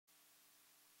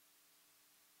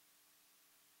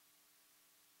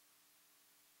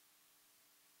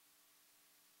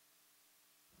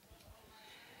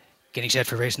Getting set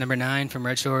for race number 9 from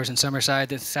Redshores and Summerside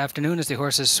this afternoon as the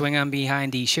horses swing on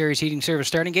behind the Sherry's Heating Service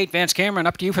starting gate. Vance Cameron,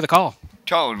 up to you for the call.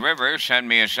 Toad River, Send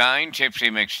Me a Sign, Tipsy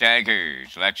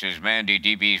McStaggers, Lexus Mandy,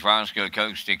 DB's Roscoe,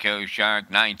 Coast to Coast Shark,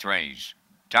 9th race.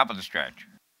 Top of the stretch.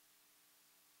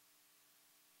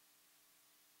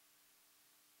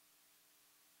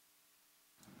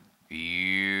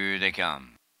 Here they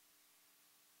come.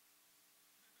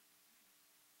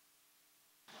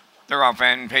 They're off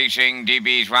and pacing.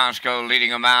 DB's Roscoe leading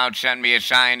them out. Send Me a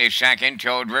Sign is second.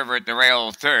 Toad River at the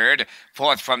rail third.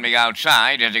 Fourth from the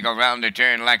outside as they go round the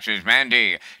turn. Lexus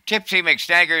Mandy. Tipsy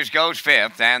McStaggers goes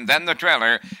fifth. And then the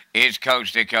trailer is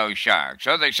Coast to Coast Shark.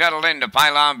 So they settled into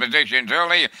pylon positions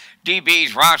early.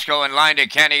 DB's Roscoe in line to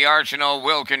Kenny Arsenal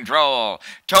will control.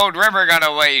 Toad River got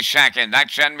away second.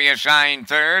 That Send Me a Sign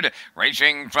third.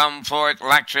 Racing from fourth,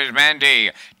 Lexus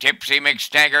Mandy. Tipsy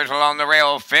McStaggers along the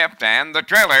rail fifth. And the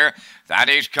trailer, that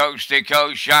is Coast to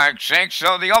Coast Shark 6.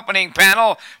 So the opening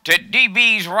panel to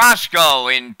DB's Roscoe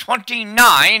in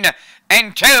 29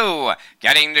 and 2.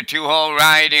 Getting the 2-hole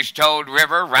ride is Toad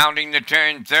River, rounding the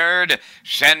turn third.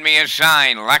 Send Me a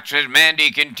Sign. Lexus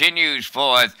Mandy continues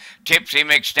fourth. Tipsy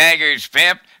McStaggers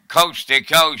fifth. Coast to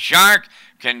Coast Shark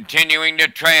continuing to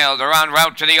trail. They're en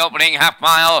route to the opening half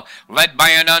mile, led by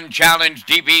an unchallenged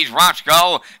DB's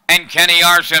Roscoe and Kenny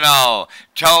Arsenal.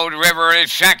 Toad River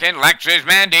is second. Lexus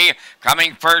Mandy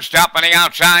coming first up on the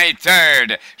outside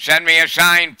third. Send Me a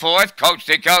Sign fourth. Coast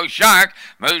to Coast Shark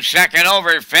moves second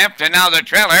over fifth. And now the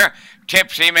trailer,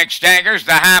 Tipsy McStaggers,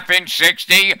 the half-inch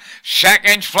 60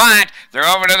 seconds flat. They're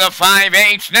over to the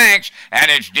 5/8 next, and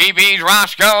it's DB's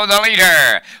Roscoe, the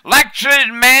leader.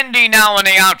 Lexus Mandy now on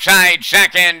the outside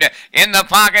second. In the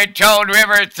pocket, Toad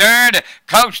River third.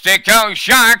 Coast to Coast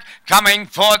Shark coming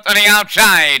fourth on the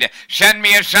outside. Send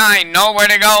Me a Sign, nowhere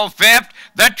to go fifth.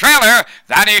 The trailer,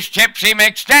 that is Tipsy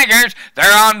McStaggers.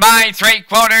 They're on by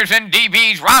 3/4, and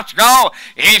DB's Roscoe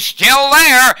is still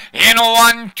there in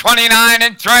 1:29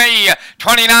 and 3.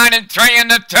 29 and 3 in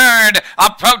the third.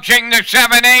 Approaching the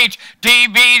 7/8.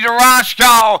 DB's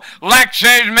Roscoe,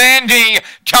 Lexus Mandy,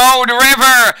 Toad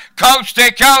River, Coast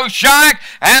to Coast Shark,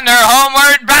 and they're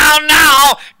homeward bound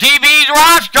now. DB's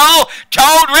Roscoe,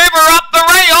 Toad River up the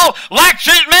rail.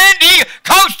 Lexus Mandy,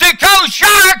 Coast to Coast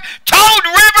Shark, Toad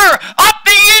River up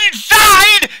the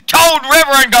inside. Toad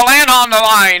River and Galan on the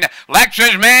line.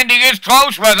 Lexus Mandy is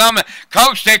close with them.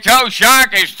 Coast to Coast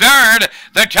Shark is third.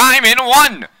 The time in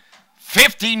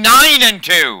 1:59 and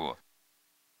 2.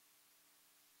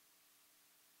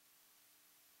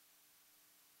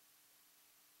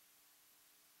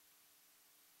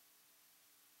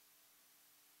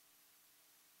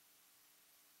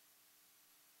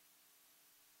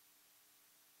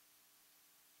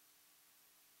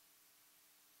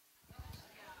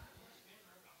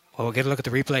 Well, we'll get a look at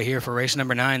the replay here for race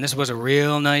number 9. This was a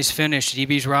real nice finish.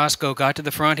 DB's Roscoe got to the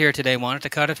front here today, wanted to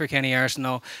cut it for Kenny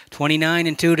Arsenal. 29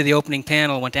 and 2 to the opening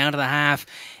panel, went down to the half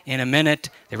in a minute.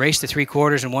 They raced the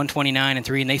 3/4 in 1:29 and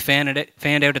 3, and they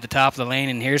fanned out at the top of the lane.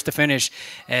 And here's the finish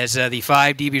as the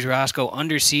 5 DB's Roscoe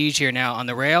under siege here now on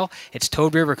the rail. It's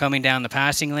Toad River coming down the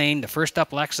passing lane. The first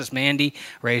up, Lexus Mandy,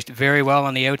 raced very well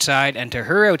on the outside, and to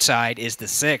her outside is the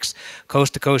 6,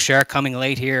 Coast to Coast Shark, coming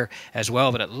late here as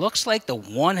well. But it looks like the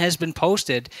 1 has been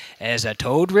posted as a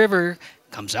Toad River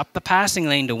comes up the passing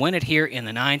lane to win it here in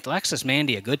the 9th. Lexus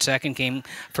Mandy, a good second, came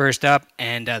first up,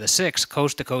 and the 6,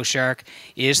 Coast to Coast Shark,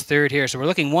 is third here. So we're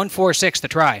looking 1-4-6 to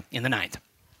try in the 9th.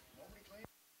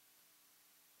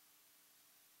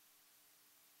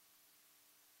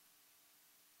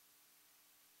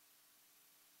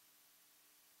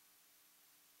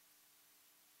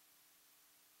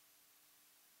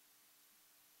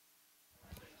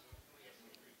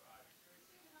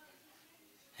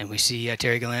 And we see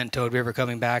Terry Gallant, Toad River,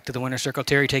 coming back to the winner's circle.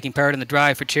 Terry taking part in the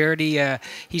drive for charity.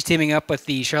 He's teaming up with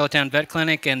the Charlottetown Vet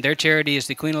Clinic, and their charity is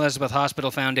the Queen Elizabeth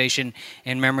Hospital Foundation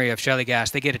in memory of Shelley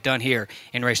Gass. They get it done here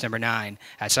in race number 9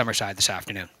 at Summerside this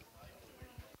afternoon.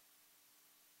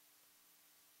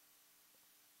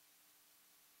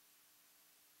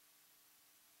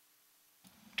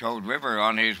 Toad River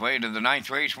on his way to the 9th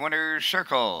race winner's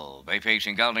circle. Bay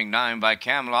facing Gelding 9 by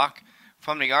Camlock.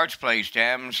 From the Arts Place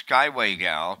Dam, Skyway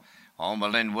Gal.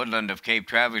 Omelin Woodland of Cape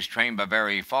Travis, trained by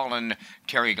Barry Fallen.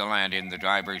 Terry Gallant in the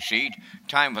driver's seat.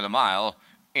 Time for the mile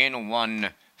in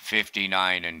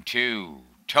 1:59 and 2.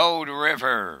 Toad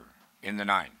River in the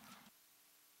 9th.